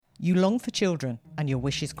You long for children and your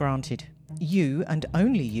wish is granted. You and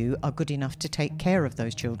only you are good enough to take care of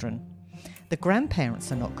those children. The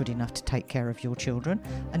grandparents are not good enough to take care of your children,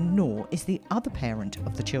 and nor is the other parent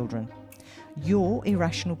of the children. Your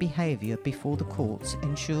irrational behaviour before the courts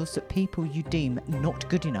ensures that people you deem not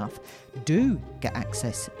good enough do get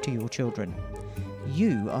access to your children.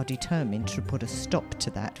 You are determined to put a stop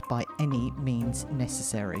to that by any means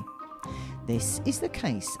necessary. This is the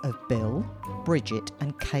case of Bill, Bridget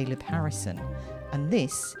and Caleb Harrison, and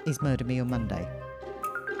this is Murder Me on Monday.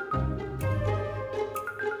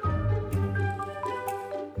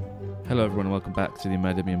 Hello everyone, and welcome back to the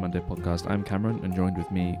Murder Me on Monday podcast. I'm Cameron, and joined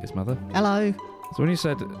with me is Mother. Hello. So when you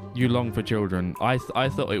said you long for children, I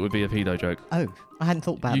thought it would be a pedo joke. Oh, I hadn't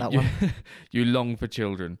thought about that one. You long for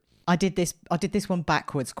children. I did this one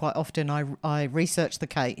backwards. Quite often I research the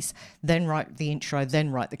case, then write the intro,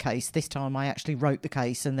 then write the case. This time I actually wrote the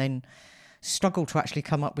case and then struggled to actually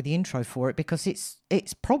come up with the intro for it because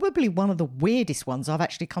it's probably one of the weirdest ones I've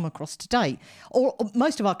actually come across to date. Or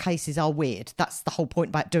most of our cases are weird. That's the whole point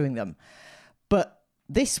about doing them. But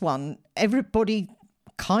this one, everybody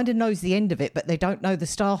kind of knows the end of it, but they don't know the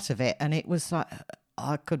start of it. And it was like,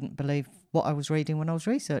 I couldn't believe what I was reading when I was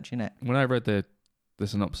researching it. When I read the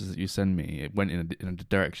synopsis that you send me, it went in a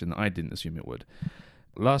direction that I didn't assume it would.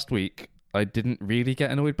 Last week, I didn't really get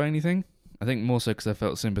annoyed by anything. I think more so because I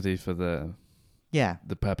felt sympathy for the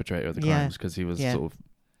perpetrator of the crimes because he was sort of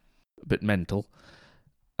a bit mental.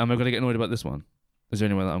 Am I going to get annoyed about this one? Is there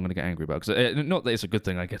any way that I'm going to get angry about? Because not that it's a good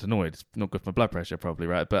thing I get annoyed. It's not good for my blood pressure, probably,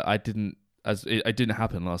 right? But it didn't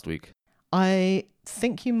happen last week. I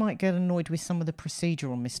think you might get annoyed with some of the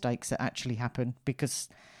procedural mistakes that actually happen because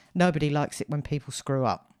nobody likes it when people screw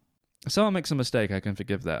up. If someone makes a mistake, I can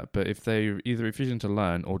forgive that. But if they're either refusing to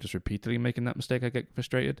learn or just repeatedly making that mistake, I get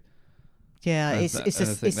frustrated. Yeah, it's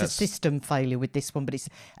a system failure with this one, but it's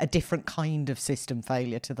a different kind of system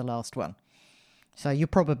failure to the last one. So you're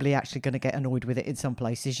probably actually going to get annoyed with it in some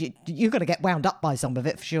places. You're going to get wound up by some of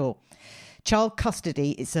it for sure. Child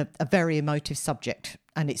custody is a very emotive subject,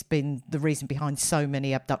 and it's been the reason behind so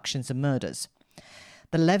many abductions and murders.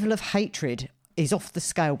 The level of hatred is off the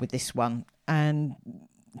scale with this one, and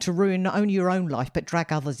to ruin not only your own life but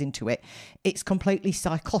drag others into it, it's completely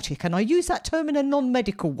psychotic. And I use that term in a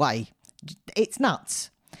non-medical way. It's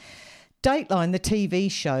nuts. Dateline, the TV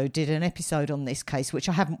show, did an episode on this case, which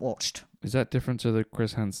I haven't watched. Is that different to the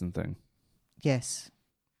Chris Hansen thing? Yes.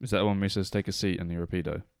 Is that the one where he says, take a seat and you're a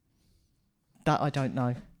pedo? That I don't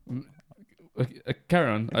know.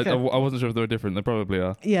 Carry on. Okay. I wasn't sure if they were different. They probably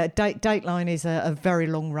are. Yeah, Dateline is a very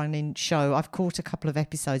long-running show. I've caught a couple of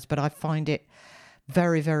episodes, but I find it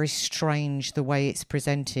very, very strange the way it's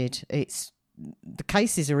presented. The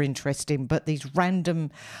cases are interesting, but these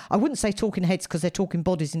random, I wouldn't say talking heads because they're talking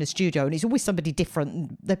bodies in a studio, and it's always somebody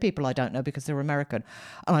different. They're people I don't know because they're American.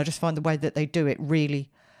 And I just find the way that they do it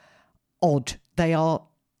really odd. They are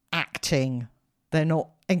acting. They're not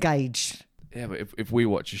engaged. Yeah, but if we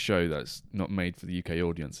watch a show that's not made for the UK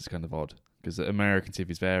audience, it's kind of odd. Because American TV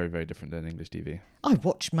is very, very different than English TV. I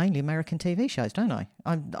watch mainly American TV shows, don't I?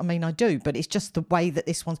 I mean, I do, but it's just the way that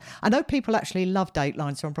this one's... I know people actually love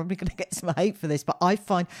Dateline, so I'm probably going to get some hate for this, but I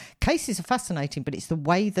find cases are fascinating, but it's the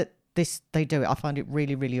way that they do it. I find it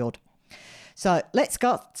really, really odd. So let's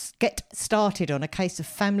get started on a case of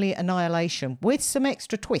family annihilation with some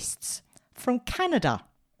extra twists from Canada.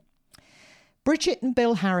 Bridget and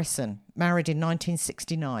Bill Harrison married in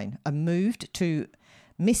 1969 and moved to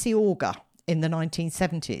Mississauga in the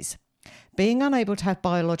 1970s. Being unable to have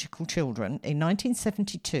biological children, in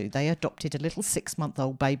 1972 they adopted a little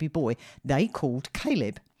 6-month-old baby boy they called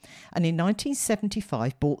Caleb, and in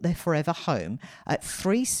 1975 bought their forever home at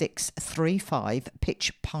 3635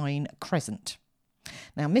 Pitch Pine Crescent.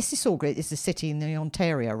 Now, Mississauga is a city in the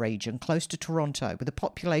Ontario region, close to Toronto, with a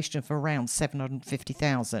population of around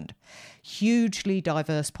 750,000. Hugely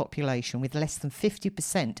diverse population, with less than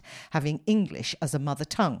 50% having English as a mother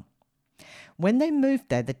tongue. When they moved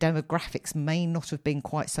there, the demographics may not have been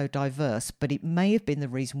quite so diverse, but it may have been the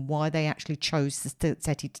reason why they actually chose the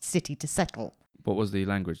city to settle. What was the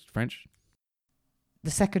language? French?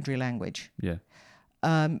 The secondary language? Yeah.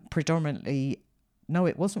 Predominantly, no,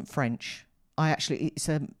 it wasn't French. I've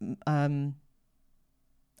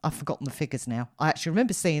forgotten the figures now. I actually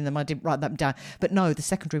remember seeing them. I didn't write them down. But no, the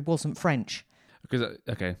secondary wasn't French. Because,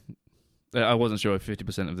 okay, I wasn't sure if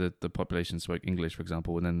 50% of the population spoke English, for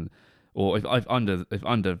example, and then, or if under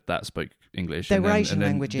that spoke English. There were Asian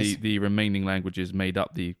languages. The remaining languages made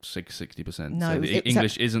up the 60%. No, so the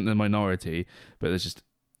English isn't the minority, but there's just...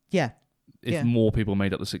 Yeah. If more people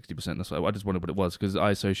made up the 60%, that's why I just wondered what it was, because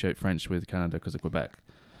I associate French with Canada because of Quebec.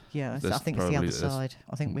 Yeah, so I think it's the other side.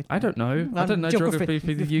 I don't know. I don't know geography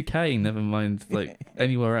for the UK, never mind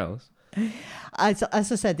anywhere else. As I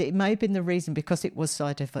said, it may have been the reason, because it was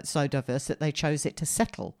so diverse, that they chose it to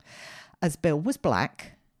settle. As Bill was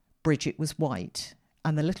black, Bridget was white,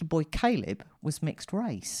 and the little boy Caleb was mixed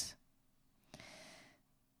race.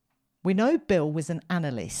 We know Bill was an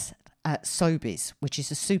analyst at Sobeys, which is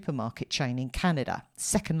a supermarket chain in Canada,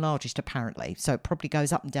 second largest apparently, so it probably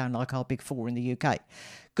goes up and down like our big four in the UK.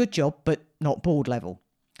 Good job, but not board level.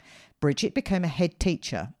 Bridget became a head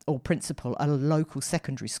teacher or principal at a local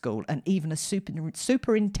secondary school, and even a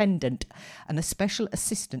superintendent and a special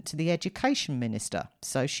assistant to the education minister,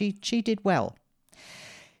 so she did well.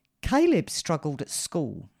 Caleb struggled at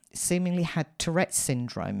school, seemingly had Tourette's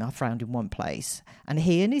syndrome, I found in one place, and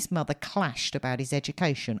he and his mother clashed about his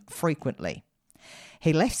education frequently.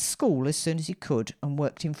 He left school as soon as he could and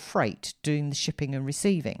worked in freight, doing the shipping and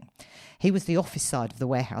receiving. He was the office side of the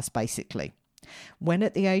warehouse, basically. When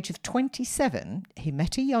at the age of 27, he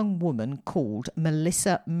met a young woman called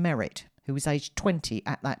Melissa Merritt, who was aged 20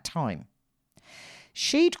 at that time.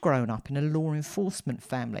 She'd grown up in a law enforcement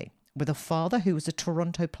family, with a father who was a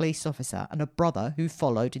Toronto police officer and a brother who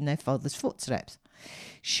followed in their father's footsteps.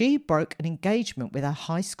 She broke an engagement with her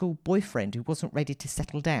high school boyfriend who wasn't ready to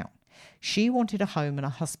settle down. She wanted a home and a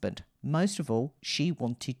husband. Most of all, she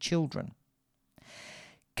wanted children.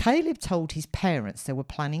 Caleb told his parents they were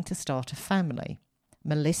planning to start a family.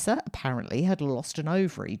 Melissa apparently had lost an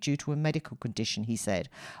ovary due to a medical condition, he said,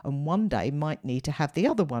 and one day might need to have the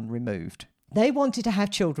other one removed. They wanted to have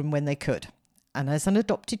children when they could. And as an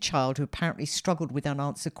adopted child who apparently struggled with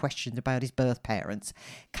unanswered questions about his birth parents,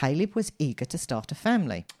 Caleb was eager to start a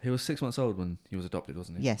family. He was 6 months old when he was adopted,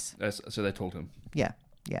 wasn't he? Yes. So they told him. Yeah,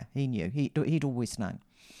 he knew. He'd always known.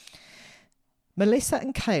 Melissa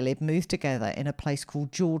and Caleb moved together in a place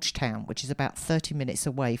called Georgetown, which is about 30 minutes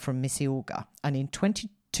away from Mississauga. And in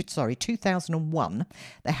 2001,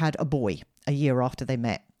 they had a boy, a year after they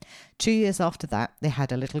met. 2 years after that, they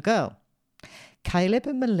had a little girl. Caleb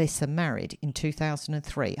and Melissa married in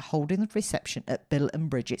 2003, holding the reception at Bill and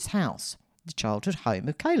Bridget's house, the childhood home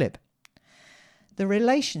of Caleb. The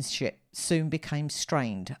relationship soon became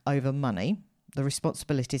strained over money, the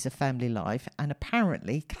responsibilities of family life, and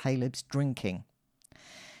apparently Caleb's drinking.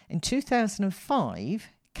 In 2005,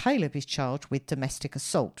 Caleb is charged with domestic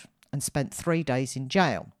assault and spent 3 days in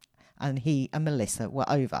jail, and he and Melissa were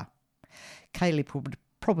over. Caleb would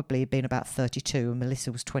probably have been about 32 and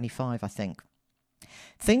Melissa was 25, I think.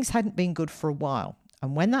 Things hadn't been good for a while,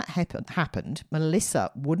 and when that happened,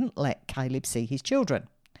 Melissa wouldn't let Caleb see his children.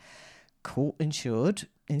 Court ensued,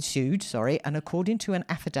 and according to an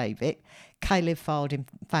affidavit Caleb filed in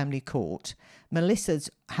family court, Melissa's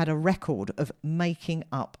had a record of making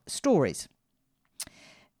up stories.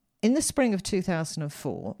 In the spring of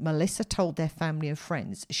 2004, Melissa told their family and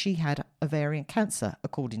friends she had ovarian cancer,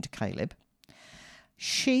 according to Caleb.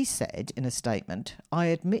 She said in a statement, "I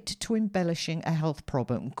admit to embellishing a health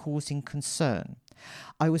problem and causing concern.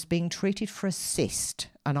 I was being treated for a cyst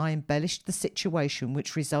and I embellished the situation,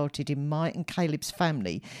 which resulted in my and Caleb's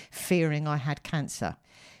family fearing I had cancer."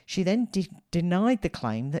 She then denied the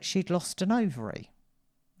claim that she'd lost an ovary.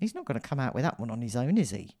 He's not going to come out with that one on his own, is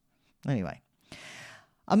he? Anyway,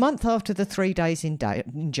 a month after the 3 days in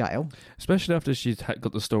jail... Especially after she'd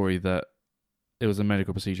got the story that it was a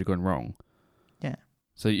medical procedure gone wrong. Yeah.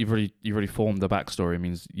 So you've already formed the backstory. It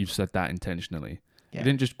means you've said that intentionally. Yeah. You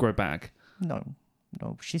didn't just grow back. No,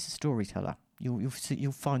 she's a storyteller.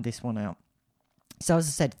 You'll find this one out. So as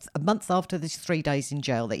I said, a month after this 3 days in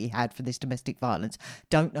jail that he had for this domestic violence,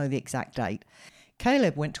 don't know the exact date,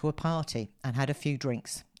 Caleb went to a party and had a few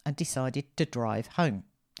drinks and decided to drive home.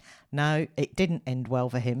 No, it didn't end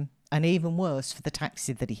well for him, and even worse for the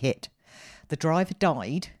taxi that he hit. The driver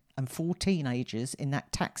died and 4 teenagers in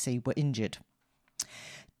that taxi were injured.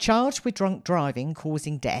 Charged with drunk driving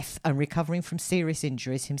causing death and recovering from serious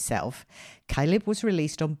injuries himself, Caleb was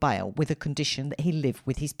released on bail with a condition that he lived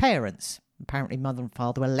with his parents. Apparently mother and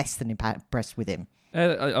father were less than impressed with him. I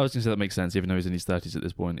was going to say that makes sense, even though he's in his 30s at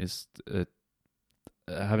this point, is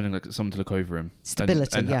having someone to look over him.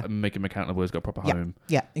 Stability, and make him accountable. He's got a proper home.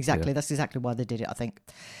 Yeah, exactly. Yeah. That's exactly why they did it, I think.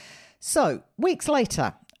 So, weeks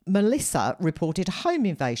later, Melissa reported a home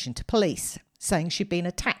invasion to police, saying she'd been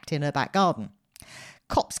attacked in her back garden.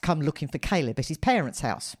 Cops come looking for Caleb at his parents'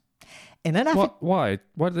 house. Why?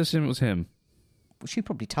 Why did they assume it was him? Well, she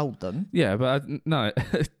probably told them. Yeah, but no.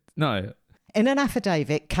 No. In an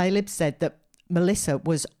affidavit, Caleb said that Melissa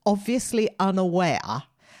was obviously unaware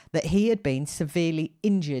that he had been severely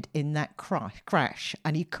injured in that crash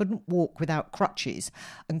and he couldn't walk without crutches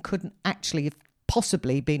and couldn't actually have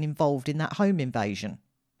possibly been involved in that home invasion.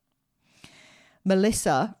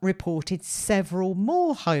 Melissa reported several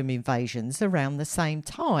more home invasions around the same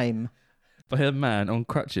time. By a man on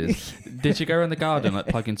crutches. Did she go around the garden like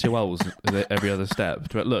plugging 2 holes at every other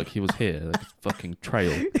step? But look, he was here, like a fucking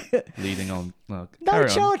trail leading on. No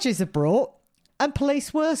charges are brought, and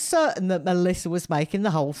police were certain that Melissa was making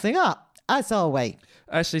the whole thing up. As are we.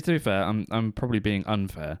 Actually, to be fair, I'm probably being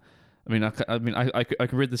unfair. I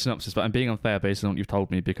could read the synopsis, but I'm being unfair based on what you've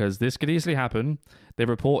told me, because this could easily happen. They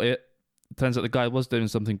report it. Turns out the guy was doing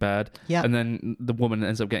something bad, and then the woman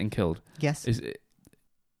ends up getting killed. Yes.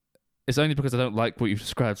 It's only because I don't like what you've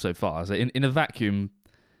described so far. So in a vacuum,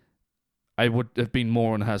 I would have been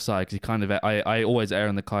more on her side, because I always err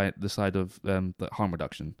on the side of the harm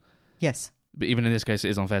reduction. Yes. But even in this case, it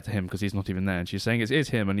is unfair to him because he's not even there. And she's saying it is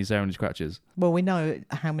him and he's there on his crutches. Well, we know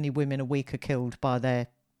how many women a week are killed by their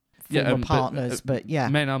former partners, but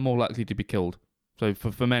men are more likely to be killed. So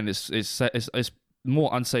for men, it's more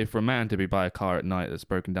unsafe for a man to be by a car at night that's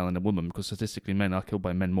broken down than a woman, because statistically, men are killed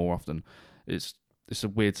by men more often. It's a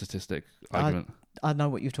weird statistic argument. I know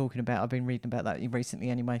what you're talking about. I've been reading about that recently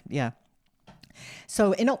anyway. Yeah.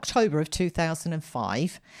 So in October of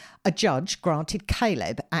 2005, a judge granted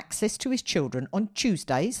Caleb access to his children on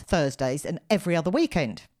Tuesdays, Thursdays and every other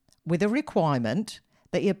weekend, with a requirement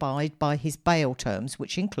that he abide by his bail terms,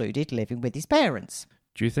 which included living with his parents.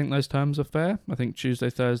 Do you think those terms are fair? I think Tuesday,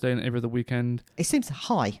 Thursday and every other weekend. It seems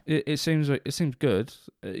high. It seems good.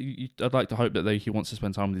 I'd like to hope that he wants to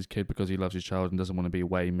spend time with his kid because he loves his child and doesn't want to be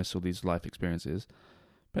away, miss all these life experiences.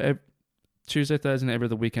 But Tuesday, Thursday, and every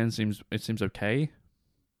other weekend seems okay.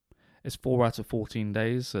 It's 4 out of 14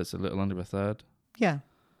 days, so it's a little under a third. Yeah,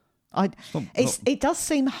 it does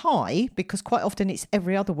seem high because quite often it's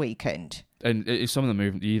every other weekend. And some of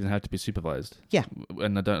them you even have to be supervised. Yeah,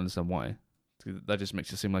 and I don't understand why. That just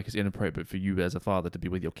makes it seem like it's inappropriate for you as a father to be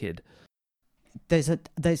with your kid. There's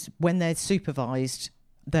when they're supervised,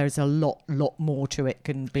 there's a lot more to it.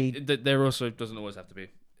 Can be there also doesn't always have to be.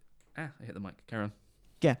 I hit the mic. Carry on.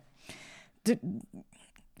 Yeah.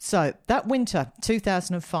 So that winter,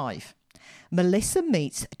 2005, Melissa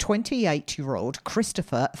meets 28-year-old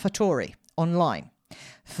Christopher Fattore online.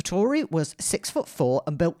 Fattore was 6'4"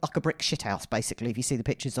 and built like a brick shithouse, basically, if you see the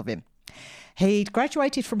pictures of him. He'd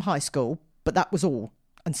graduated from high school, but that was all,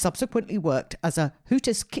 and subsequently worked as a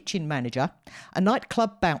Hooters kitchen manager, a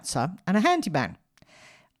nightclub bouncer, and a handyman.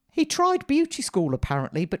 He tried beauty school,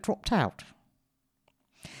 apparently, but dropped out.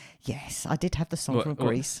 Yes, I did have the song from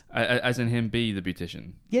Grease. As in him be the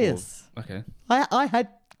beautician? Yes. Or, okay. I had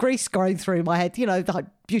Grease going through my head, the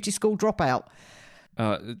beauty school dropout.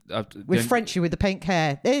 With Frenchie with the pink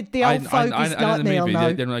hair. The old folk is like me, I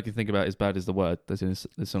know. The only I can think about is Bad is the Word. That's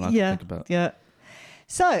the song I can think about. Yeah.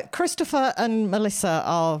 So, Christopher and Melissa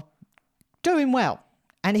are doing well.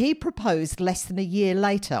 And he proposed less than a year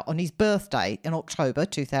later on his birthday in October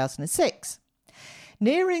 2006.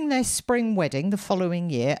 Nearing their spring wedding the following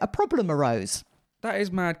year, a problem arose. That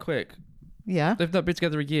is mad quick. Yeah. They've not been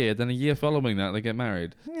together a year, then a year following that they get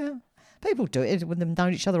married. Yeah. People do it when they've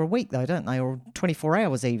known each other a week, though, don't they? Or 24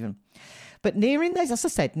 hours even. But nearing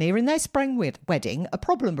their spring wedding, a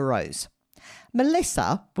problem arose.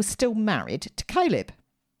 Melissa was still married to Caleb.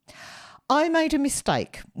 I made a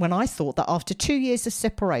mistake when I thought that after 2 years of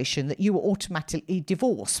separation that you were automatically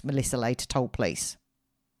divorced, Melissa later told police.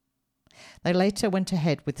 They later went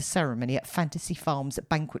ahead with the ceremony at Fantasy Farms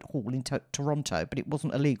Banquet Hall in Toronto, but it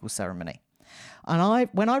wasn't a legal ceremony. And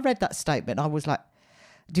when I read that statement, I was like,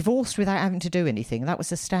 divorced without having to do anything. That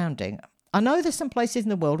was astounding. I know there's some places in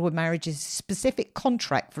the world where marriage is a specific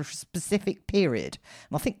contract for a specific period.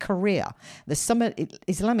 And I think Korea, there's some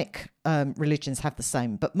Islamic religions have the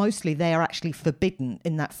same, but mostly they are actually forbidden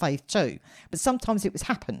in that faith too. But sometimes it was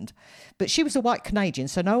happened. But she was a white Canadian,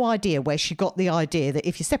 so no idea where she got the idea that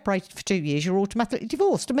if you're separated for 2 years, you're automatically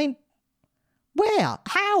divorced. I mean, where?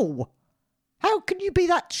 How? How can you be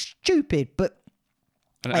that stupid? But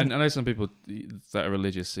I know some people that are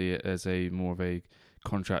religious see it as more of a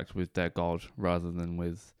contract with their God rather than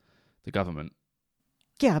with the government.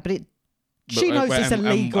 Yeah, but she knows it's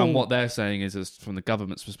illegal. And what they're saying is from the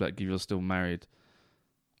government's perspective, you're still married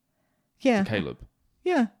to Caleb.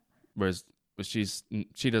 Yeah. Whereas she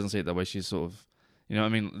doesn't see it that way. She's sort of, I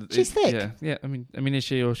mean... She's thick. Yeah. I mean, is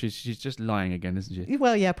she, or she's just lying again, isn't she?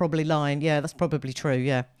 Well, yeah, probably lying. Yeah, that's probably true,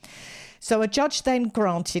 yeah. So a judge then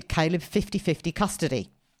granted Caleb 50-50 custody.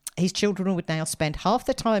 His children would now spend half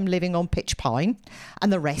the time living on Pitch Pine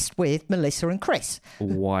and the rest with Melissa and Chris.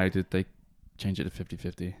 Why did they change it to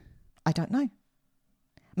 50-50? I don't know.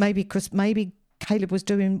 Maybe Caleb was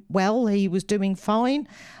doing well, he was doing fine,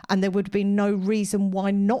 and there would be no reason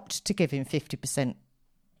why not to give him 50%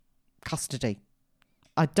 custody.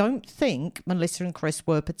 I don't think Melissa and Chris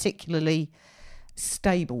were particularly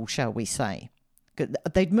stable, shall we say.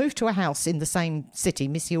 They'd moved to a house in the same city,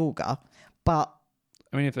 Mississauga, but...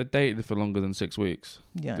 I mean, if they dated for longer than 6 weeks,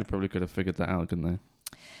 yeah, they probably could have figured that out, couldn't they?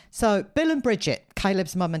 So Bill and Bridget,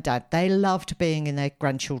 Caleb's mum and dad, they loved being in their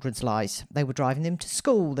grandchildren's lives. They were driving them to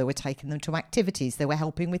school. They were taking them to activities. They were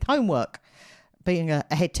helping with homework. Being a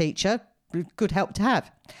head teacher, good help to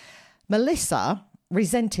have. Melissa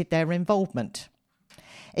resented their involvement.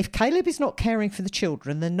 If Caleb is not caring for the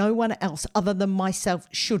children, then no one else other than myself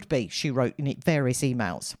should be, she wrote in various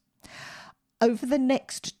emails. Over the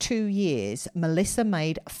next 2 years, Melissa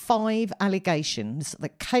made 5 allegations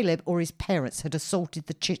that Caleb or his parents had assaulted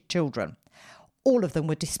the children. All of them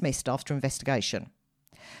were dismissed after investigation.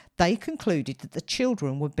 They concluded that the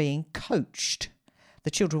children were being coached.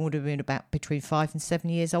 The children would have been about between 5 and 7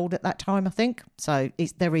 years old at that time, I think. So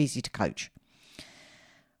they're easy to coach.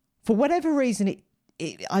 For whatever reason,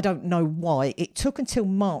 I don't know why, it took until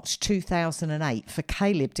March 2008 for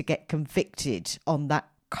Caleb to get convicted on that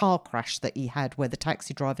car crash that he had where the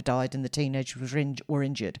taxi driver died and the teenagers were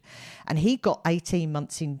injured. And he got 18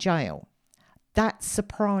 months in jail. That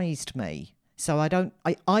surprised me. So I don't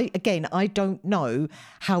know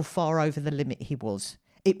how far over the limit he was.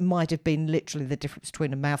 It might have been literally the difference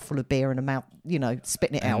between a mouthful of beer and a mouth,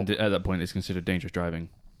 spitting it out. And at that point, it's considered dangerous driving.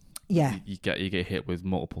 Yeah. You get hit with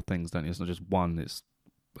multiple things, don't you? It's not just one, it's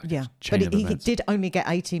yeah, but he did only get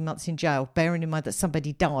 18 months in jail, bearing in mind that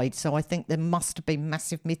somebody died. So I think there must have been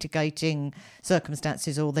massive mitigating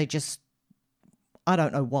circumstances, or they just, I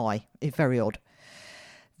don't know why. It's very odd.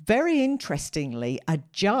 Very interestingly, a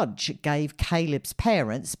judge gave Caleb's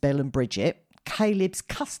parents, Bill and Bridget, Caleb's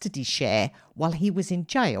custody share while he was in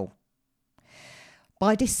jail.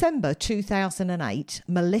 By December 2008,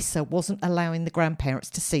 Melissa wasn't allowing the grandparents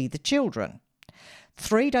to see the children.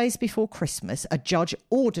 3 days before Christmas, a judge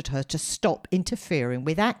ordered her to stop interfering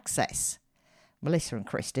with access. Melissa and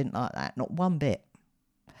Chris didn't like that, not one bit.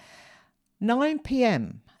 9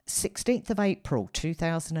 p.m, 16th of April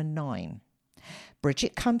 2009.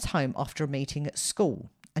 Bridget comes home after a meeting at school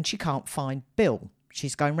and she can't find Bill.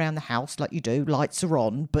 She's going round the house like you do, lights are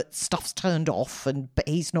on, but stuff's turned off but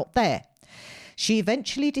he's not there. She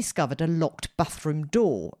eventually discovered a locked bathroom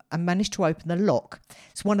door and managed to open the lock.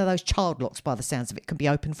 It's one of those child locks by the sounds of it. It can be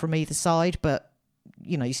open from either side, but,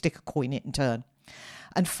 you stick a coin in it and turn.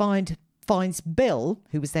 And finds Bill,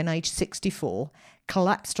 who was then aged 64,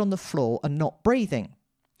 collapsed on the floor and not breathing.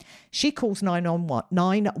 She calls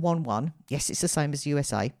 911, yes, it's the same as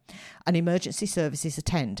USA, and emergency services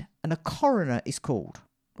attend, and a coroner is called.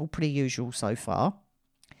 All pretty usual so far.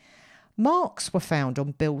 Marks were found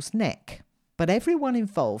on Bill's neck, but everyone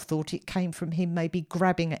involved thought it came from him maybe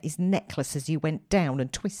grabbing at his necklace as he went down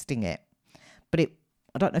and twisting it. But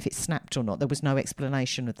I don't know if it snapped or not. There was no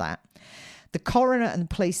explanation of that. The coroner and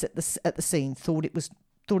the police at the scene thought it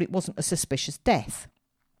wasn't a suspicious death.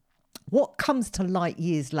 What comes to light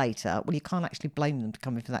years later, well, you can't actually blame them for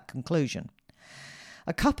coming to that conclusion.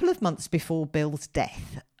 A couple of months before Bill's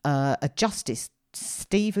death, a justice,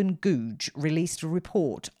 Stephen Googe, released a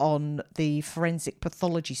report on the Forensic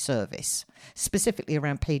Pathology Service, specifically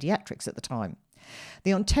around paediatrics at the time.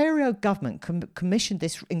 The Ontario government commissioned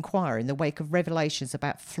this inquiry in the wake of revelations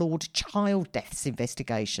about flawed child deaths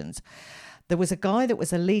investigations. There was a guy that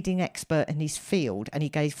was a leading expert in his field, and he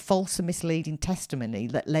gave false and misleading testimony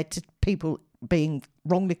that led to people being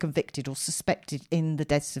wrongly convicted or suspected in the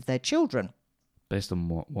deaths of their children. Based on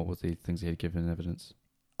what were the things he had given evidence?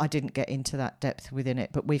 I didn't get into that depth within it,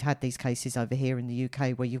 but we've had these cases over here in the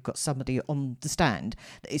UK where you've got somebody on the stand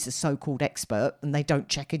that is a so-called expert and they don't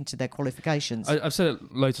check into their qualifications. I've said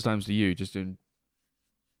it loads of times to you, just in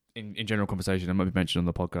general conversation. It might be mentioned on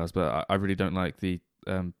the podcast, but I really don't like the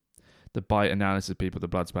bite analysis people, the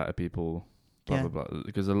blood spatter people, blah, blah, blah.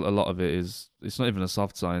 Because a lot of it it's not even a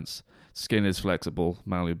soft science. Skin is flexible,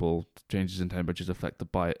 malleable, changes in temperatures affect the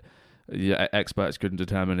bite. Yeah, experts couldn't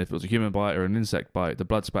determine if it was a human bite or an insect bite. The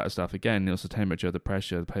blood spatter stuff, again, it's the temperature, the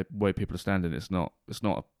pressure, the way people are standing. It's not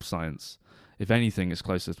a science. If anything, it's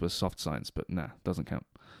closest to a soft science, but doesn't count.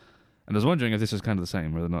 And I was wondering if this is kind of the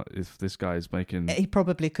same, whether or not if this guy's making... He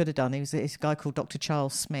probably could have done. He was this guy called Dr.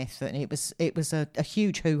 Charles Smith, and it was a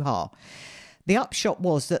huge hoo-ha. The upshot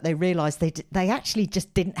was that they realised they actually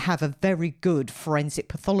just didn't have a very good forensic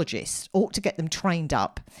pathologist. Ought to get them trained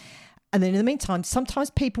up. And then in the meantime, sometimes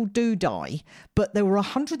people do die, but there were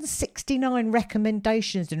 169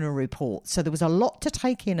 recommendations in a report. So there was a lot to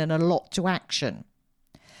take in and a lot to action.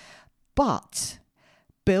 But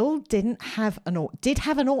Bill did have an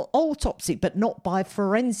autopsy, but not by a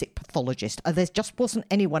forensic pathologist. There just wasn't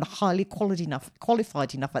anyone highly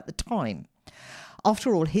qualified enough at the time.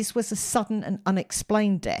 After all, his was a sudden and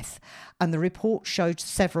unexplained death, and the report showed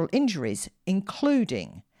several injuries,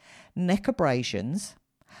 including neck abrasions,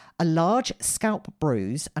 a large scalp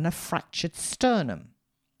bruise and a fractured sternum.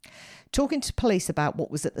 Talking to police about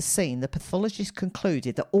what was at the scene, the pathologist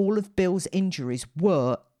concluded that all of Bill's injuries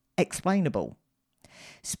were explainable.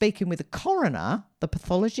 Speaking with the coroner, the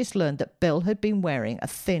pathologist learned that Bill had been wearing a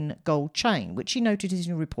thin gold chain, which he noted in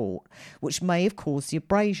his report, which may have caused the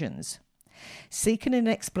abrasions. Seeking an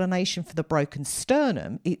explanation for the broken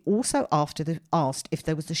sternum, he also asked if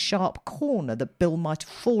there was a sharp corner that Bill might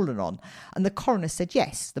have fallen on, and the coroner said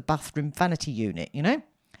yes, the bathroom vanity unit,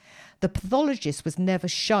 The pathologist was never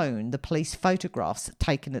shown the police photographs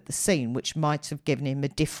taken at the scene, which might have given him a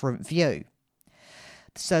different view.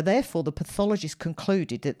 So therefore, the pathologist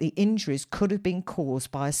concluded that the injuries could have been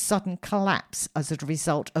caused by a sudden collapse as a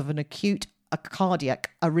result of an acute cardiac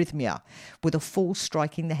arrhythmia, with a fall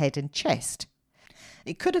striking the head and chest.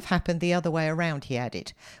 It could have happened the other way around, he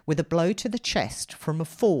added, with a blow to the chest from a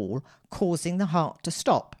fall causing the heart to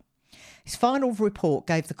stop. His final report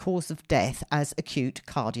gave the cause of death as acute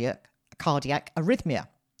cardiac arrhythmia.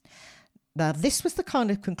 Now, this was the kind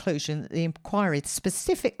of conclusion that the inquiry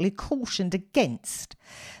specifically cautioned against.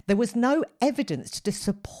 There was no evidence to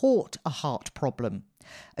support a heart problem.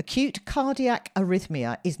 Acute cardiac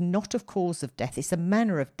arrhythmia is not a cause of death, it's a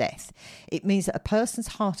manner of death. It means that a person's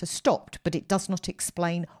heart has stopped, but it does not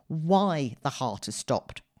explain why the heart has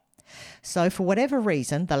stopped. So for whatever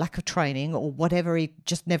reason, the lack of training or whatever, he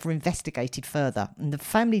just never investigated further. And the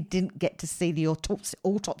family didn't get to see the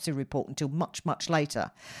autopsy report until much, much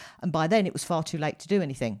later. And by then it was far too late to do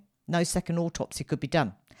anything. No second autopsy could be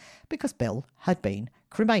done because Bill had been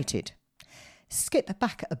cremated. Skip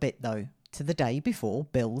back a bit though to the day before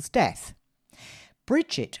Bill's death.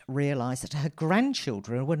 Bridget realised that her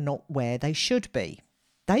grandchildren were not where they should be.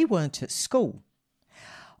 They weren't at school.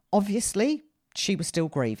 Obviously, she was still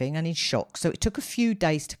grieving and in shock, so it took a few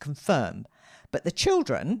days to confirm. But the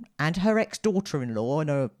children and her ex-daughter-in-law and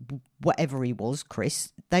her whatever he was,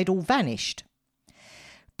 Chris, they'd all vanished.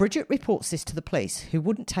 Bridget reports this to the police, who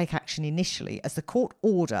wouldn't take action initially, as the court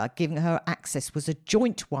order giving her access was a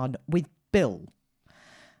joint one with Bill.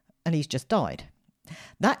 And he's just died.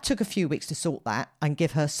 That took a few weeks to sort that and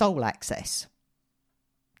give her sole access.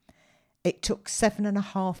 It took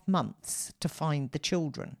 7.5 months to find the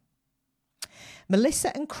children.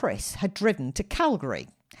 Melissa and Chris had driven to Calgary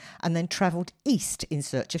and then travelled east in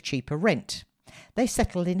search of cheaper rent. They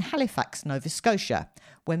settled in Halifax, Nova Scotia,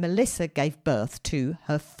 where Melissa gave birth to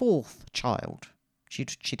her 4th child.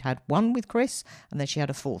 She'd had 1 with Chris and then she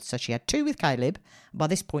had a 4th. So she had 2 with Caleb. By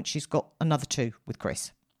this point, she's got another 2 with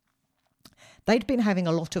Chris. They'd been having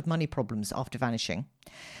a lot of money problems after vanishing.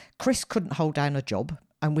 Chris couldn't hold down a job,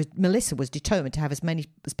 and Melissa was determined to have as many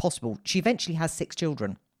as possible. She eventually has 6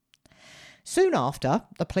 children. Soon after,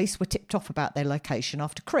 the police were tipped off about their location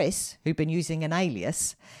after Chris, who'd been using an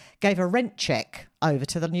alias, gave a rent check over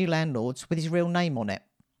to the new landlords with his real name on it.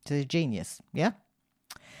 To the genius, yeah?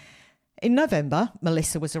 In November,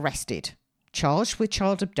 Melissa was arrested, charged with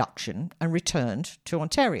child abduction and returned to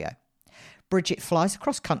Ontario. Bridget flies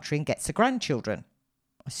across country and gets her grandchildren.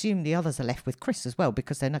 I assume the others are left with Chris as well,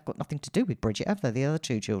 because they've got nothing to do with Bridget, have they, the other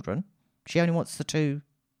 2 children? She only wants the 2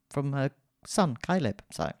 from her son, Caleb,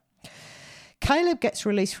 so... Caleb gets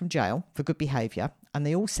released from jail for good behaviour and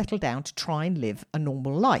they all settle down to try and live a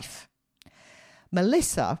normal life.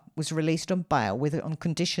 Melissa was released on bail on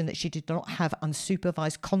condition that she did not have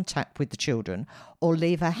unsupervised contact with the children or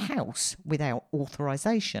leave her house without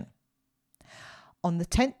authorisation. On the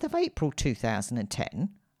 10th of April 2010,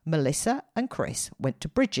 Melissa and Chris went to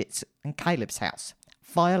Bridget's and Caleb's house,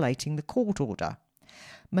 violating the court order.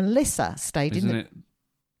 Melissa stayed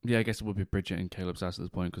Yeah, I guess it would be Bridget and Caleb's house at this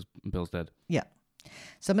point because Bill's dead. Yeah.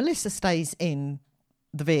 So Melissa stays in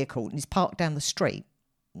the vehicle and is parked down the street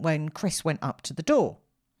when Chris went up to the door.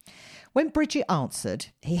 When Bridget answered,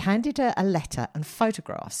 he handed her a letter and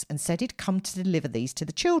photographs and said he'd come to deliver these to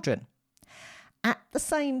the children. At the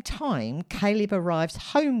same time, Caleb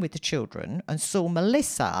arrives home with the children and saw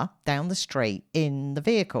Melissa down the street in the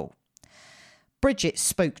vehicle. Bridget's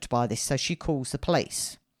spooked by this, so she calls the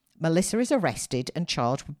police. Melissa is arrested and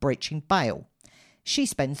charged with breaching bail. She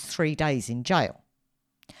spends 3 days in jail.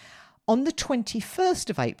 On the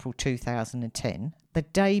 21st of April 2010, the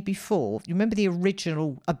day before, you remember the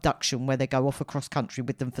original abduction where they go off across country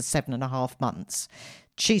with them for 7.5 months?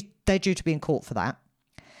 They're due to be in court for that.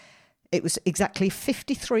 It was exactly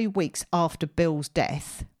 53 weeks after Bill's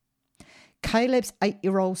death. Caleb's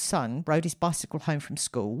 8-year-old son rode his bicycle home from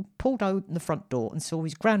school, pulled open the front door and saw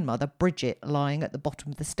his grandmother, Bridget, lying at the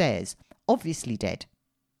bottom of the stairs, obviously dead.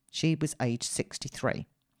 She was aged 63.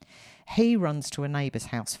 He runs to a neighbour's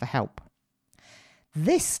house for help.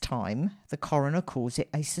 This time, the coroner calls it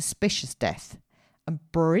a suspicious death, and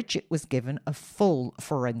Bridget was given a full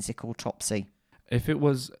forensic autopsy. If it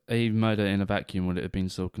was a murder in a vacuum, would it have been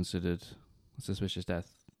still considered a suspicious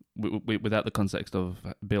death? Without the context of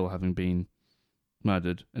Bill having been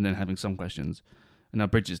murdered and then having some questions, and now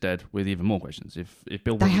Bridget's dead with even more questions. If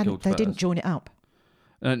Bill wasn't killed first, they didn't join it up.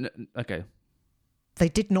 Okay. They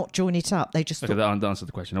did not join it up. They just that answered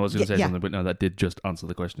the question. I was going to say something, but no, that did just answer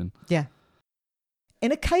the question. Yeah.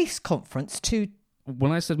 In a case conference,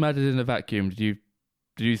 when I said murdered in a vacuum, did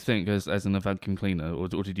you think as in a vacuum cleaner, or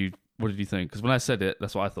what did you think? Because when I said it,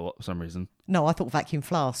 that's what I thought for some reason. No, I thought vacuum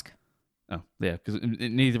flask. Oh, yeah, because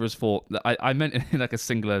neither of us thought. I meant in like a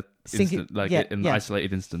singular instant, an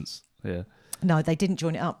isolated instance. Yeah. No, they didn't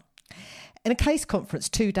join it up. In a case conference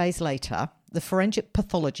 2 days later, the forensic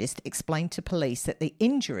pathologist explained to police that the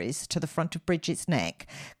injuries to the front of Bridget's neck,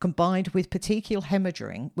 combined with petechial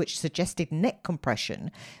hemorrhaging, which suggested neck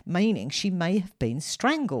compression, meaning she may have been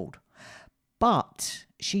strangled. But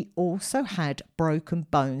she also had broken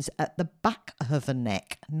bones at the back of her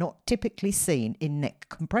neck, not typically seen in neck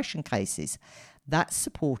compression cases. That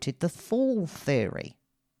supported the fall theory.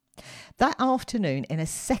 That afternoon, in a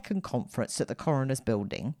second conference at the coroner's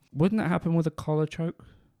building... Wouldn't that happen with a collar choke?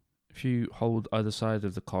 If you hold either side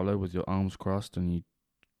of the collar with your arms crossed and you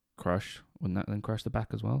crush, wouldn't that then crush the back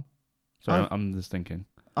as well? Sorry, I'm just thinking.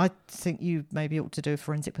 I think you maybe ought to do a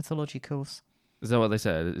forensic pathology course. Is that what they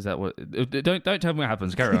said? Is that what... Don't tell me what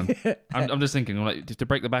happens. Carry on. I'm just thinking, like, to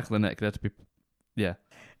break the back of the neck, they have to be... Yeah.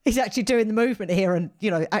 He's actually doing the movement here and,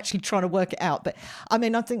 actually trying to work it out. But, I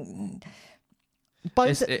mean, I think...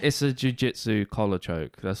 It's a jiu-jitsu collar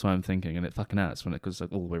choke. That's what I'm thinking. And it fucking hurts when it goes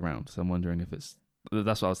like all the way around. So I'm wondering if it's...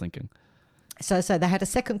 That's what I was thinking. So they had a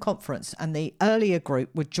second conference and the earlier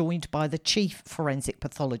group were joined by the chief forensic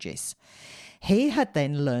pathologist. He had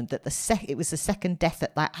then learned that it was the second death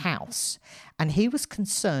at that house, and he was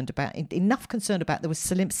concerned about there was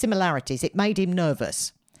similarities. It made him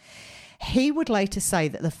nervous. He would later say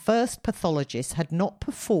that the first pathologist had not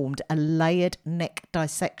performed a layered neck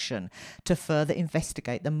dissection to further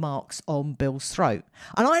investigate the marks on Bill's throat.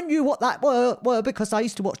 And I knew what that were because I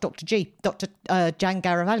used to watch Dr. Jan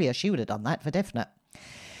Garavaglia. She would have done that for definite.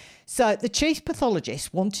 So the chief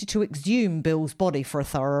pathologist wanted to exhume Bill's body for a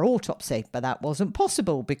thorough autopsy, but that wasn't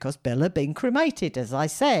possible because Bill had been cremated, as I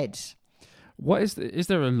said. Is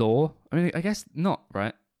there a law? I mean, I guess not,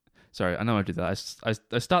 right? Sorry, I know I did that.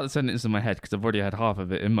 I start the sentence in my head because I've already had half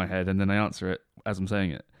of it in my head and then I answer it as I'm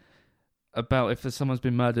saying it. About if someone's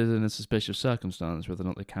been murdered in a suspicious circumstance, whether or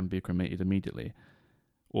not they can be cremated immediately.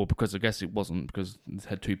 Or because I guess it wasn't, because it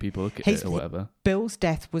had two people look at it or whatever. Bill's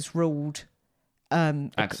death was ruled...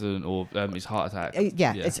 accident or his heart attack.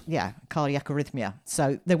 Cardiac arrhythmia.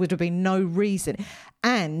 So there would have been no reason.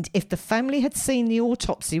 And if the family had seen the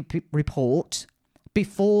autopsy report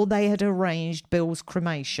before they had arranged Bill's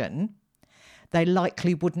cremation, they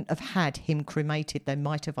likely wouldn't have had him cremated. They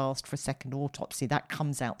might have asked for a second autopsy. That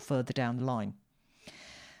comes out further down the line.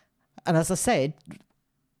 And as I said,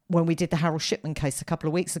 when we did the Harold Shipman case a couple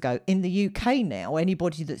of weeks ago, in the UK now,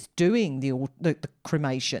 anybody that's doing the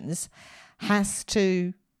cremations has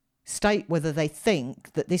to state whether they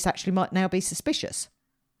think that this actually might now be suspicious.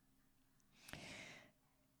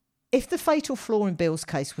 If the fatal flaw in Bill's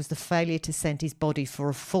case was the failure to send his body for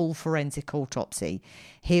a full forensic autopsy,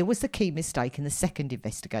 here was the key mistake in the second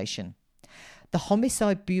investigation. The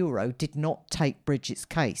Homicide Bureau did not take Bridget's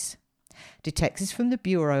case. Detectives from the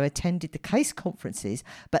Bureau attended the case conferences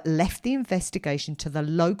but left the investigation to the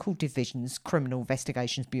local division's Criminal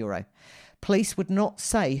Investigations Bureau. Police would not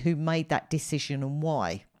say who made that decision and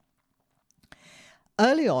why.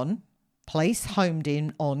 Early on, police homed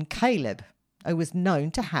in on Caleb, who was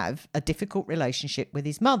known to have a difficult relationship with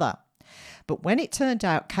his mother. But when it turned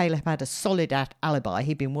out Caleb had a solid alibi,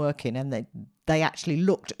 he'd been working, and they actually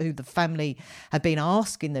looked at who the family had been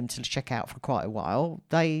asking them to check out for quite a while,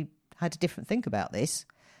 they had a different think about this.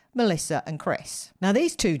 Melissa and Chris. Now,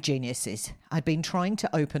 these two geniuses had been trying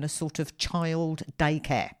to open a sort of child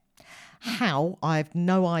daycare. How? I have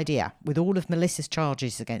no idea. With all of Melissa's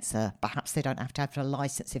charges against her, perhaps they don't have to have a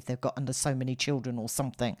licence if they've got under so many children or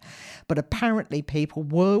something. But apparently people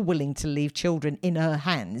were willing to leave children in her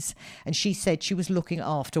hands, and she said she was looking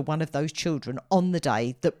after one of those children on the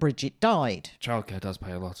day that Bridget died. Childcare does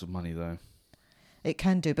pay a lot of money, though. It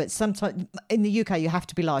can do, but sometimes in the UK you have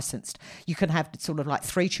to be licensed. You can have sort of like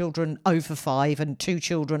 3 children over 5 and 2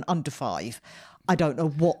 children under 5. I don't know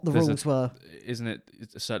what the rules were. Isn't it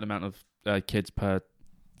a certain amount of kids per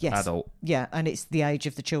Yes. adult. Yeah, and it's the age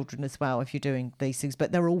of the children as well if you're doing these things.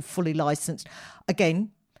 But they're all fully licensed.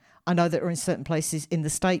 Again, I know that there are in certain places in the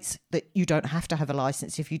States that you don't have to have a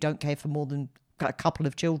license if you don't care for more than a couple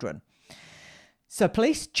of children. So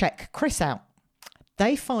police check Chris out.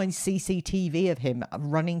 They find CCTV of him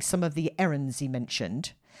running some of the errands he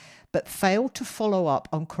mentioned, but failed to follow up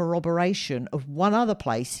on corroboration of one other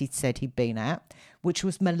place he'd said he'd been at, which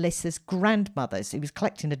was Melissa's grandmother's. He was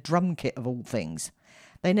collecting a drum kit of all things.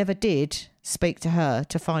 They never did speak to her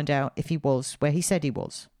to find out if he was where he said he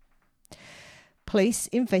was. Police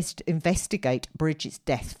investigate Bridget's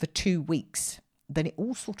death for 2 weeks. Then it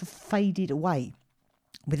all sort of faded away,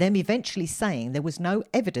 with them eventually saying there was no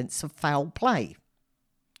evidence of foul play.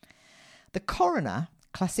 The coroner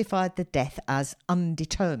classified the death as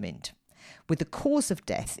undetermined, with the cause of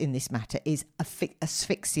death in this matter is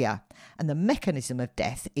asphyxia, and the mechanism of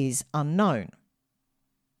death is unknown.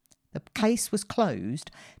 The case was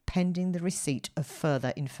closed pending the receipt of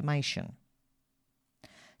further information.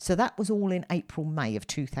 So that was all in April-May of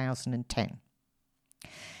 2010.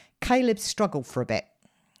 Caleb struggled for a bit.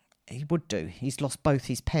 He would do. He's lost both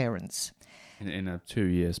his parents. In a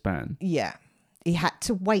 2-year span? Yeah. He had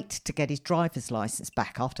to wait to get his driver's licence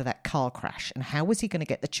back after that car crash. And how was he going to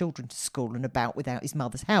get the children to school and about without his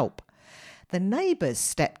mother's help? The neighbours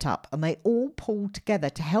stepped up and they all pulled together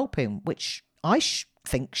to help him, which I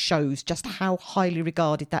think shows just how highly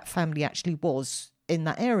regarded that family actually was in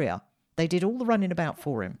that area. They did all the running about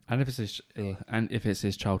for him. And if it's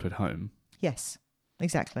his childhood home. Yes,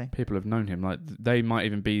 exactly. People have known him. Like, they might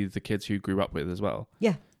even be the kids who grew up with as well.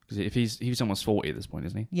 Yeah. Because if he's almost 40 at this point,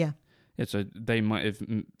 isn't he? Yeah. Yeah, so they might have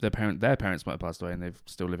their parents might have passed away, and they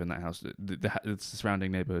still live in that house, the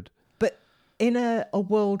surrounding neighbourhood. But in a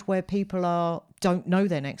world where people don't know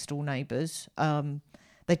their next door neighbours,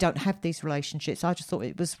 they don't have these relationships. I just thought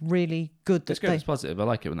it was really good that It's positive. I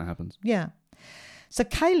like it when that happens. Yeah. So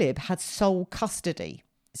Caleb had sole custody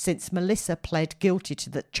since Melissa pled guilty to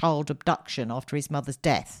the child abduction after his mother's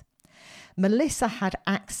death. Melissa had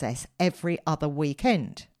access every other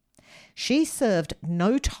weekend. She served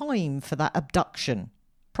no time for that abduction,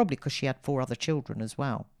 probably because she had 4 other children as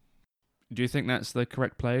well. Do you think that's the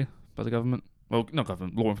correct play by the government? Well, not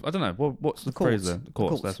government, law. I don't know. What's the phrase there? The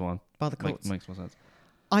courts. That's one. By the courts. Makes more sense.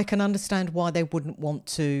 I can understand why they wouldn't want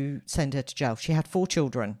to send her to jail. She had 4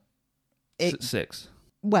 children. 6.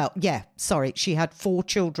 Well, yeah, sorry. She had 4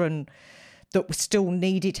 children that still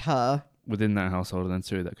needed her. Within that household, and then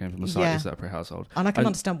 2 that came from a slightly separate household. And I can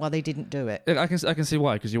understand why they didn't do it. I can see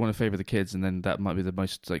why, because you want to favour the kids, and then that might be the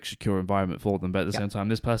most secure environment for them. But at the same time,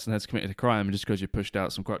 this person has committed a crime, and just because you pushed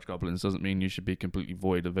out some crotch goblins doesn't mean you should be completely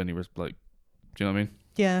void of any risk. Do you know what I mean?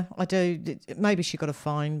 Yeah, I do. Maybe she got a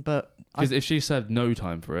fine, but because if she served no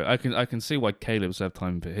time for it, I can see why Caleb served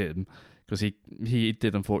time for him, because he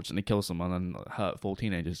did unfortunately kill someone and hurt 4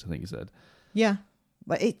 teenagers. I think he said. Yeah,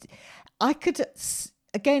 but I could.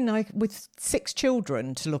 Again, with 6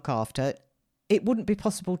 children to look after, it wouldn't be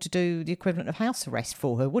possible to do the equivalent of house arrest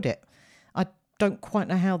for her, would it? I don't quite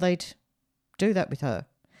know how they'd do that with her.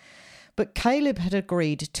 But Caleb had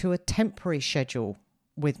agreed to a temporary schedule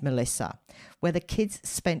with Melissa, where the kids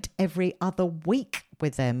spent every other week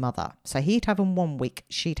with their mother. So he'd have them 1 week,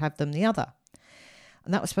 she'd have them the other.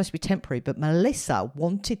 And that was supposed to be temporary, but Melissa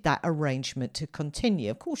wanted that arrangement to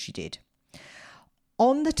continue. Of course she did.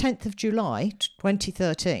 On the 10th of July,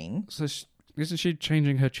 2013... So isn't she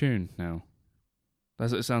changing her tune now?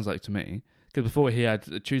 That's what it sounds like to me. Because before he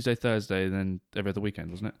had Tuesday, Thursday, and then every other weekend,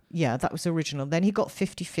 wasn't it? Yeah, that was original. Then he got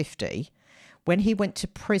 50-50. When he went to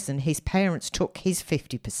prison, his parents took his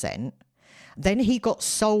 50%. Then he got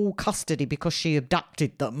sole custody because she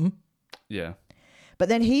abducted them. Yeah. But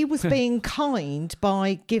then he was being kind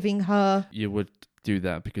by giving her... You would do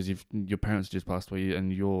that because your parents just passed away,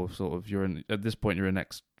 and at this point you're an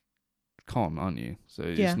ex-con, aren't you? So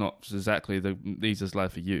it's not exactly the easiest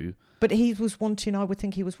life for you. But he was wanting, I would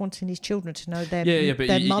think he was wanting his children to know their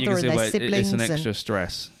but mother and their siblings. It's an extra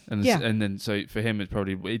stress. And then so for him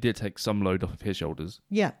it did take some load off of his shoulders.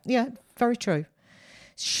 Yeah, very true.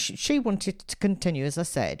 She wanted to continue, as I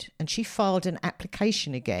said, and she filed an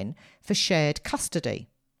application again for shared custody.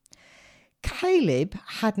 Caleb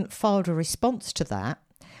hadn't filed a response to that,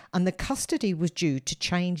 and the custody was due to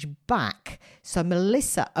change back, so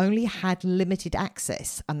Melissa only had limited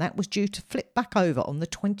access, and that was due to flip back over on the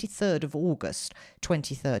 23rd of August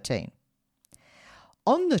 2013.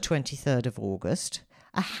 On the 23rd of August,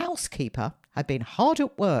 a housekeeper had been hard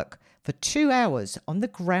at work for 2 hours on the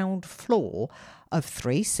ground floor of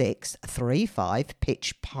 3635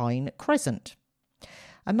 Pitch Pine Crescent.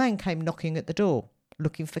 A man came knocking at the door,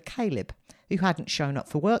 looking for Caleb, who hadn't shown up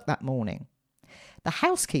for work that morning. The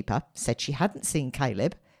housekeeper said she hadn't seen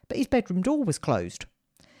Caleb, but his bedroom door was closed.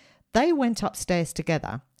 They went upstairs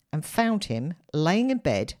together and found him laying in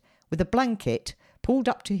bed with a blanket pulled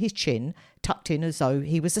up to his chin, tucked in as though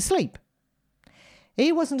he was asleep.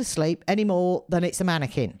 He wasn't asleep any more than it's a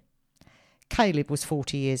mannequin. Caleb was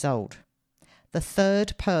 40 years old. The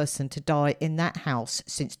third person to die in that house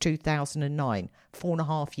since 2009,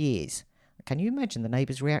 4.5 years. Can you imagine the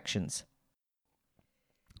neighbours' reactions?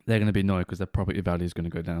 They're going to be annoyed because their property value is going to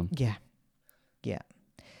go down. Yeah.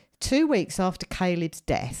 2 weeks after Caleb's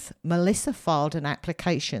death, Melissa filed an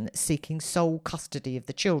application seeking sole custody of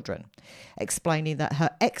the children, explaining that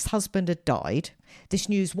her ex-husband had died. This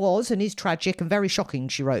news was and is tragic and very shocking,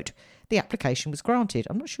 she wrote. The application was granted.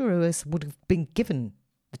 I'm not sure who else would have been given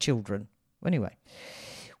the children. Anyway,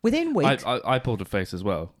 within weeks... I pulled a face as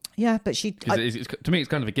well. Yeah, but she... to me, it's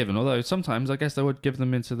kind of a given, although sometimes I guess they would give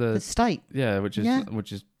them into the state. Yeah, which is...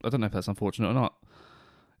 I don't know if that's unfortunate or not.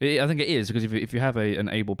 I think it is, because if you have an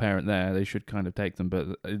able parent there, they should kind of take them.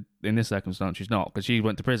 But in this circumstance, she's not, because she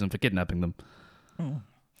went to prison for kidnapping them.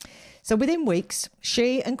 So within weeks,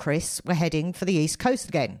 she and Chris were heading for the East Coast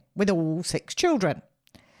again, with all 6 children.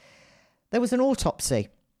 There was an autopsy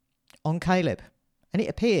on Caleb, and it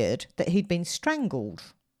appeared that he'd been strangled.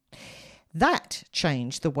 That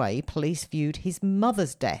changed the way police viewed his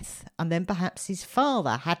mother's death, and then perhaps his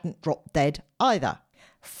father hadn't dropped dead either.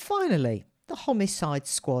 Finally, the homicide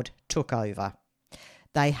squad took over.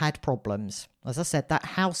 They had problems. As I said, that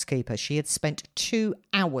housekeeper, she had spent 2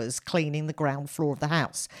 hours cleaning the ground floor of the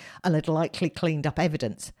house and had likely cleaned up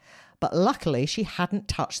evidence. But luckily, she hadn't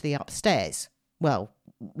touched the upstairs. Well,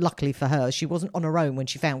 luckily for her, she wasn't on her own when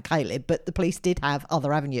she found Caleb, but the police did have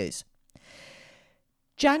other avenues.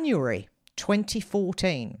 January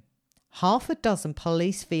 2014. 6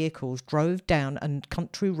 police vehicles drove down a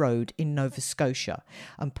country road in Nova Scotia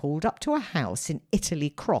and pulled up to a house in Italy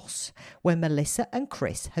Cross, where Melissa and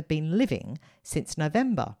Chris had been living since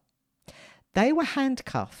November. They were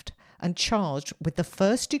handcuffed and charged with the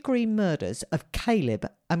first-degree murders of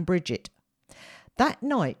Caleb and Bridget. That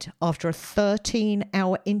night, after a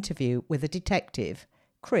 13-hour interview with a detective,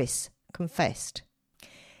 Chris confessed.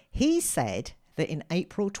 He said that in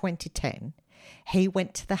April 2010, he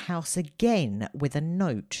went to the house again with a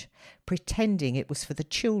note, pretending it was for the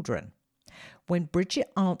children. When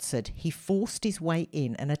Bridget answered, he forced his way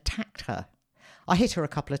in and attacked her. I hit her a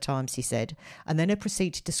couple of times, he said, and then I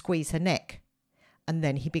proceeded to squeeze her neck. And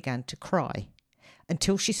then he began to cry,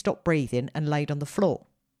 until she stopped breathing and laid on the floor.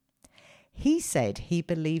 He said he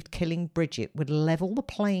believed killing Bridget would level the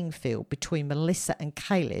playing field between Melissa and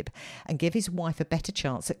Caleb and give his wife a better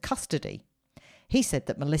chance at custody. He said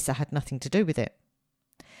that Melissa had nothing to do with it.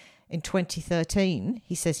 In 2013,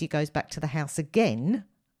 he says he goes back to the house again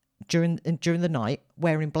during the night,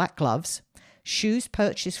 wearing black gloves, shoes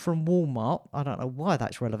purchased from Walmart, I don't know why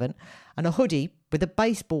that's relevant, and a hoodie with a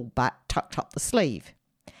baseball bat tucked up the sleeve.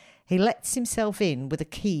 He lets himself in with a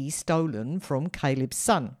key stolen from Caleb's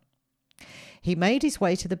son. He made his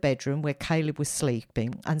way to the bedroom where Caleb was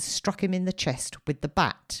sleeping and struck him in the chest with the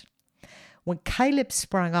bat. When Caleb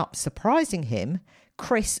sprang up, surprising him,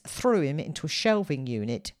 Chris threw him into a shelving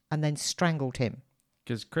unit and then strangled him.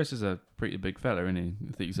 Because Chris is a pretty big fella, isn't he?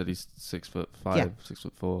 I think you said he's 6'5", Yeah.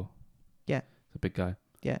 6'4". Yeah. He's a big guy.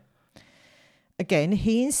 Yeah. Again,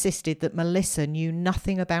 he insisted that Melissa knew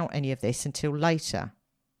nothing about any of this until later.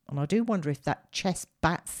 And I do wonder if that chest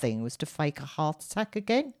bat thing was to fake a heart attack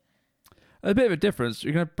again. A bit of a difference.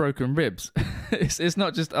 You're going to have broken ribs. It's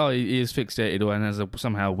not just, he is fixated or and has a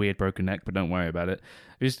somehow weird broken neck, but don't worry about it.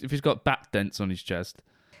 If he's got bat dents on his chest,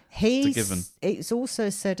 it's a given. It's also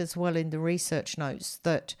said as well in the research notes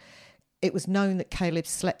that it was known that Caleb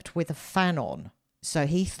slept with a fan on. So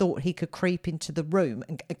he thought he could creep into the room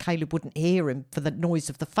and Caleb wouldn't hear him for the noise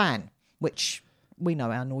of the fan, which we know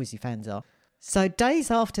how noisy fans are. So days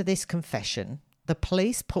after this confession, the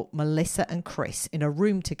police put Melissa and Chris in a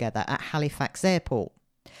room together at Halifax Airport.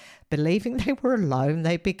 Believing they were alone,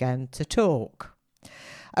 they began to talk.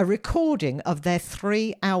 A recording of their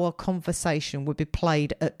 3-hour conversation would be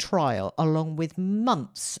played at trial, along with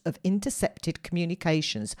months of intercepted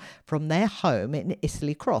communications from their home in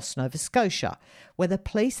Italy Cross, Nova Scotia, where the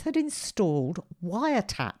police had installed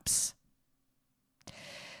wiretaps.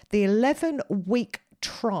 The 11-week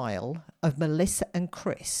trial of Melissa and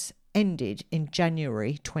Chris ended in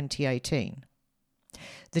January 2018.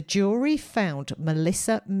 The jury found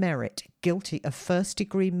Melissa Merritt guilty of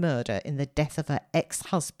first-degree murder in the death of her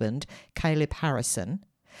ex-husband, Caleb Harrison,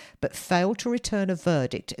 but failed to return a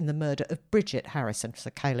verdict in the murder of Bridget Harrison, so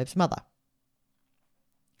Caleb's mother.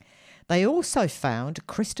 They also found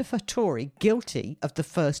Christopher Fattore guilty of the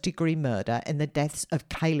first-degree murder in the deaths of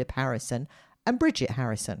Caleb Harrison and Bridget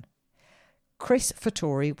Harrison. Chris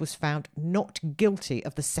Fattore was found not guilty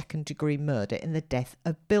of the second-degree murder in the death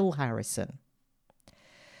of Bill Harrison.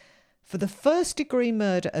 For the first-degree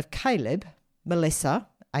murder of Caleb, Melissa,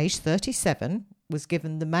 aged 37, was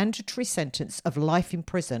given the mandatory sentence of life in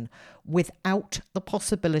prison without the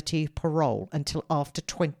possibility of parole until after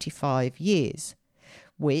 25 years,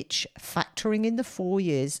 which, factoring in the 4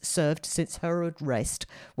 years served since her arrest,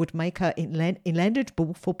 would make her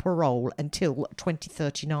ineligible for parole until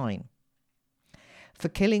 2039. For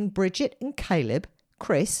killing Bridget and Caleb,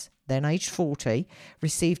 Chris, then aged 40,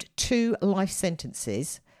 received 2 life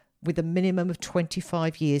sentences with a minimum of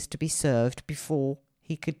 25 years to be served before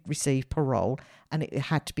he could receive parole, and it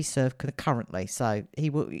had to be served concurrently, so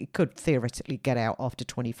he could theoretically get out after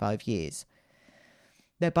 25 years.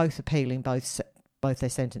 They're both appealing both their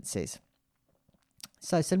sentences.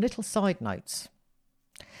 So some little side notes.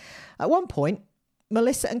 At one point,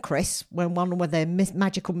 Melissa and Chris, when one of their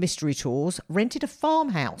magical mystery tours, rented a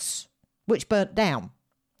farmhouse, which burnt down.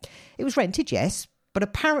 It was rented, yes, but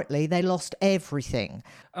apparently they lost everything.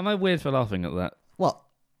 Am I weird for laughing at that? What?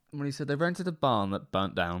 When he said they rented a barn that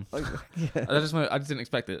burnt down. Yeah. I just didn't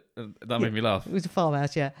expect it. That made me laugh. It was a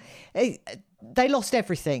farmhouse, yeah. They lost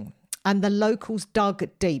everything. And the locals dug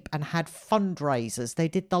deep and had fundraisers. They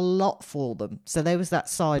did the lot for them. So there was that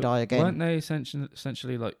side eye again. Weren't they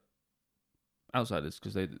essentially like outsiders?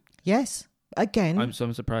 Because they. Yes. Again. I'm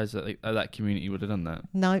surprised that that community would have done that.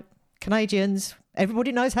 No. Canadians.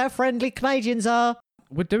 Everybody knows how friendly Canadians are.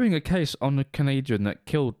 We're doing a case on a Canadian that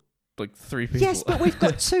killed like 3 people. Yes, but we've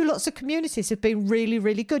got lots of communities have been really,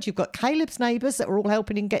 really good. You've got Caleb's neighbours that are all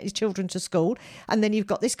helping him get his children to school. And then you've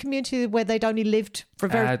got this community where they'd only lived for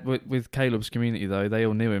with Caleb's community, though, they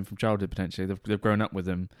all knew him from childhood, potentially. They've grown up with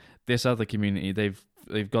him. This other community,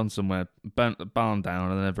 they've gone somewhere, burnt the barn down,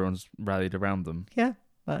 and then everyone's rallied around them. Yeah,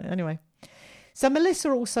 but anyway. So Melissa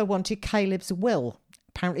also wanted Caleb's will.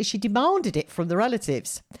 Apparently she demanded it from the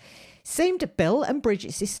relatives. Seemed Bill and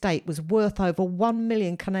Bridget's estate was worth over $1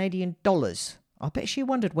 million Canadian dollars. I bet she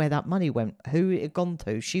wondered where that money went, who it had gone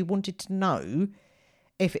to. She wanted to know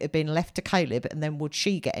if it had been left to Caleb, and then would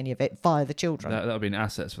she get any of it via the children. That would have been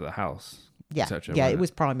assets for the house. Yeah, it was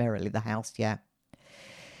primarily the house, yeah.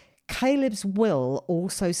 Caleb's will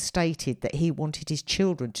also stated that he wanted his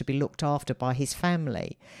children to be looked after by his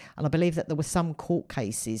family, and I believe that there were some court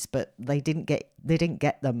cases, but they didn't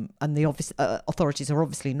get them, and the authorities are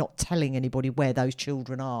obviously not telling anybody where those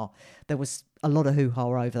children are. There was a lot of hoo-ha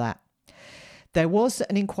over that. There was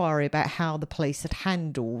an inquiry about how the police had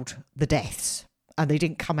handled the deaths, and they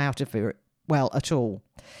didn't come out of it well at all.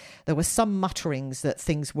 There were some mutterings that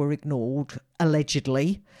things were ignored,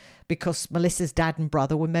 allegedly, because Melissa's dad and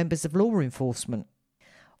brother were members of law enforcement.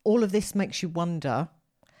 All of this makes you wonder,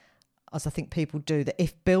 as I think people do, that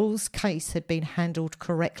if Bill's case had been handled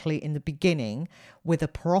correctly in the beginning with a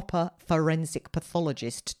proper forensic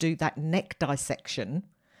pathologist to do that neck dissection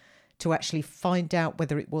to actually find out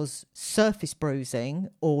whether it was surface bruising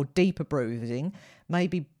or deeper bruising,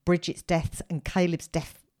 maybe Bridget's death and Caleb's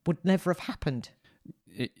death would never have happened.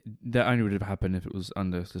 That only would have happened if it was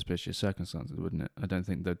under suspicious circumstances, wouldn't it? I don't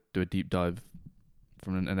think they'd do a deep dive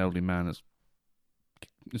from an elderly man.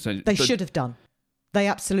 They should have done. They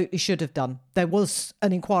absolutely should have done. There was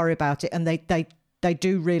an inquiry about it, and they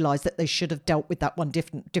do realise that they should have dealt with that one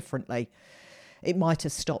differently. It might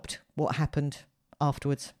have stopped what happened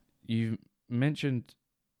afterwards. You mentioned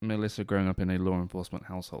Melissa growing up in a law enforcement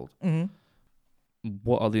household. Mm-hmm.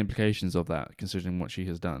 What are the implications of that, considering what she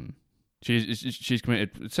has done? She's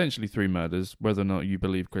committed essentially 3 murders. Whether or not you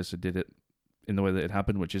believe Chris did it in the way that it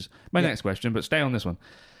happened, which is my next question, but stay on this one.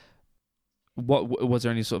 What was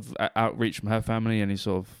there any sort of outreach from her family? Any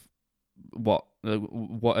sort of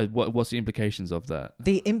what's the implications of that?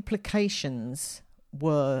 The implications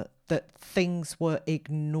were that things were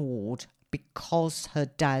ignored because her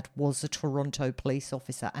dad was a Toronto police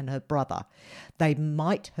officer and her brother. They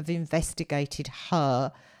might have investigated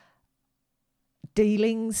her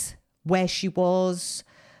dealings, where she was,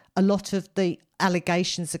 a lot of the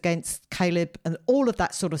allegations against Caleb and all of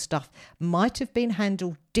that sort of stuff might have been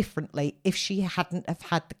handled differently if she hadn't have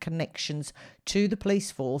had the connections to the police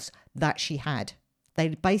force that she had. They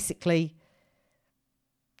basically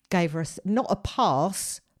gave her not a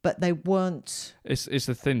pass, but they weren't... It's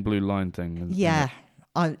the thin blue line thing. Yeah.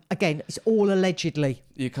 Again, it's all allegedly.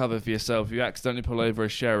 You cover for yourself. If you accidentally pull over a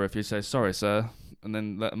sheriff, you say, "Sorry, sir," and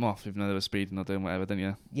then let them off, even though they were speeding or doing whatever, don't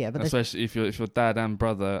you? Yeah, but especially if your dad and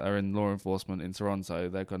brother are in law enforcement in Toronto,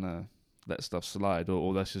 they're gonna let stuff slide,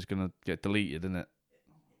 or that's just gonna get deleted, isn't it?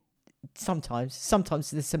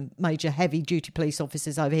 Sometimes there's some major heavy duty police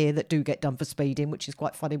officers over here that do get done for speeding, which is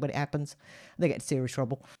quite funny when it happens. They get in serious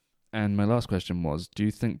trouble. And my last question was, do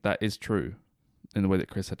you think that is true in the way that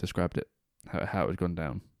Chris had described it, how it had gone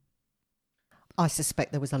down? I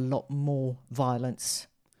suspect there was a lot more violence.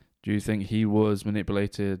 Do you think he was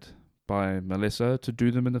manipulated by Melissa to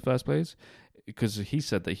do them in the first place? Because he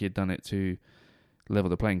said that he had done it to level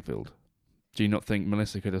the playing field. Do you not think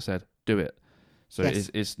Melissa could have said, do it? So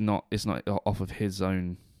yes. it's not off of his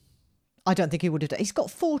own... I don't think he would have done. He's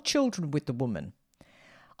got 4 children with the woman.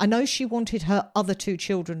 I know she wanted her other 2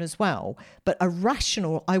 children as well, but I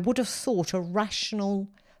would have thought a rational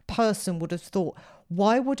person would have thought,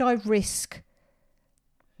 why would I risk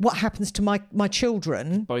what happens to my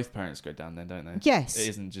children? Both parents go down then, don't they? Yes.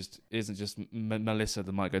 It isn't just Melissa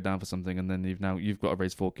that might go down for something, and then you've got to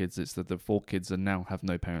raise 4 kids. It's that the 4 kids now have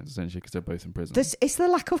no parents essentially because they're both in prison. It's the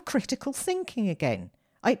lack of critical thinking again.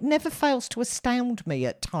 It never fails to astound me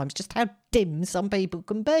at times just how dim some people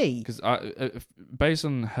can be. Because based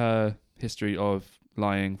on her history of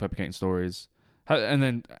lying, fabricating stories,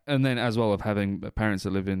 and then as well of having parents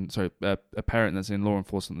that live in a parent that's in law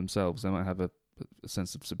enforcement themselves, they might have a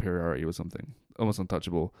sense of superiority or something, almost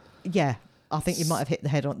untouchable. Yeah, I think you might have hit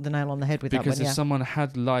the nail on the head with that one. Because if someone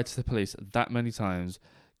had lied to the police that many times,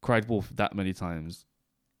 cried wolf that many times,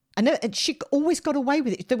 and she always got away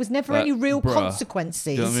with it. There was never any real consequences.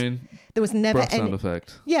 Do you know what I mean? There was never any sound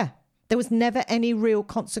effect. Yeah, there was never any real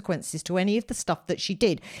consequences to any of the stuff that she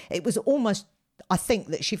did. It was almost, I think,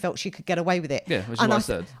 that she felt she could get away with it. Yeah, which is what I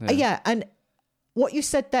said. Yeah, and what you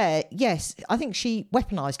said there, yes, I think she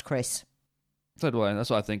weaponised Chris. So do I. That's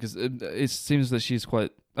what I think. Because it seems that she's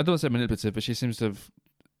quite, I don't want to say manipulative, but she seems to have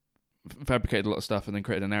fabricated a lot of stuff and then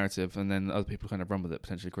created a narrative, and then other people kind of run with it,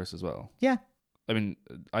 potentially Chris as well. Yeah. I mean,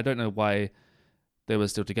 I don't know why they were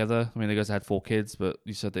still together. I mean, they guys had 4 kids, but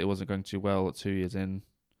you said that it wasn't going too well at 2 years in,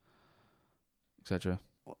 etc.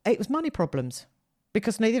 It was money problems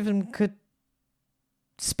because neither of them could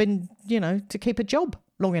spin, to keep a job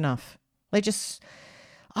long enough. They just,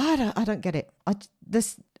 I don't get it.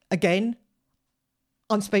 Again,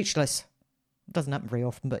 I'm speechless. It doesn't happen very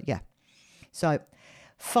often, but yeah. So,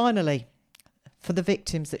 finally, for the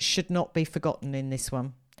victims that should not be forgotten in this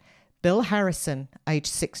one, Bill Harrison, age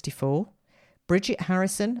 64, Bridget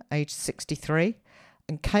Harrison, age 63,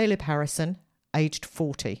 and Caleb Harrison, aged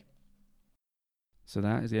 40. So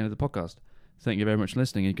that is the end of the podcast. Thank you very much for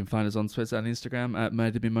listening. You can find us on Twitter and Instagram at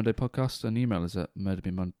MurderMeMonday Podcast, and email us at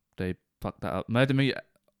MurderMeMonday. Fuck that up. MurderMe.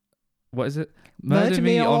 What is it? Murder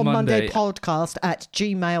Me on Monday podcast at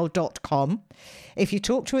gmail.com. If you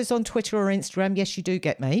talk to us on Twitter or Instagram, yes, you do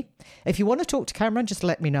get me. If you want to talk to Cameron, just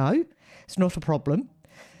let me know. It's not a problem.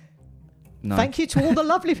 No. Thank you to all the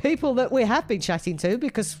lovely people that we have been chatting to,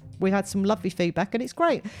 because we had some lovely feedback and it's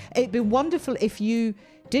great. It'd be wonderful if you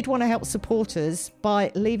did want to help support us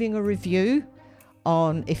by leaving a review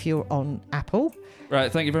if you're on Apple.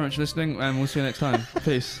 Right. Thank you very much for listening, and we'll see you next time.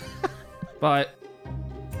 Peace. Bye.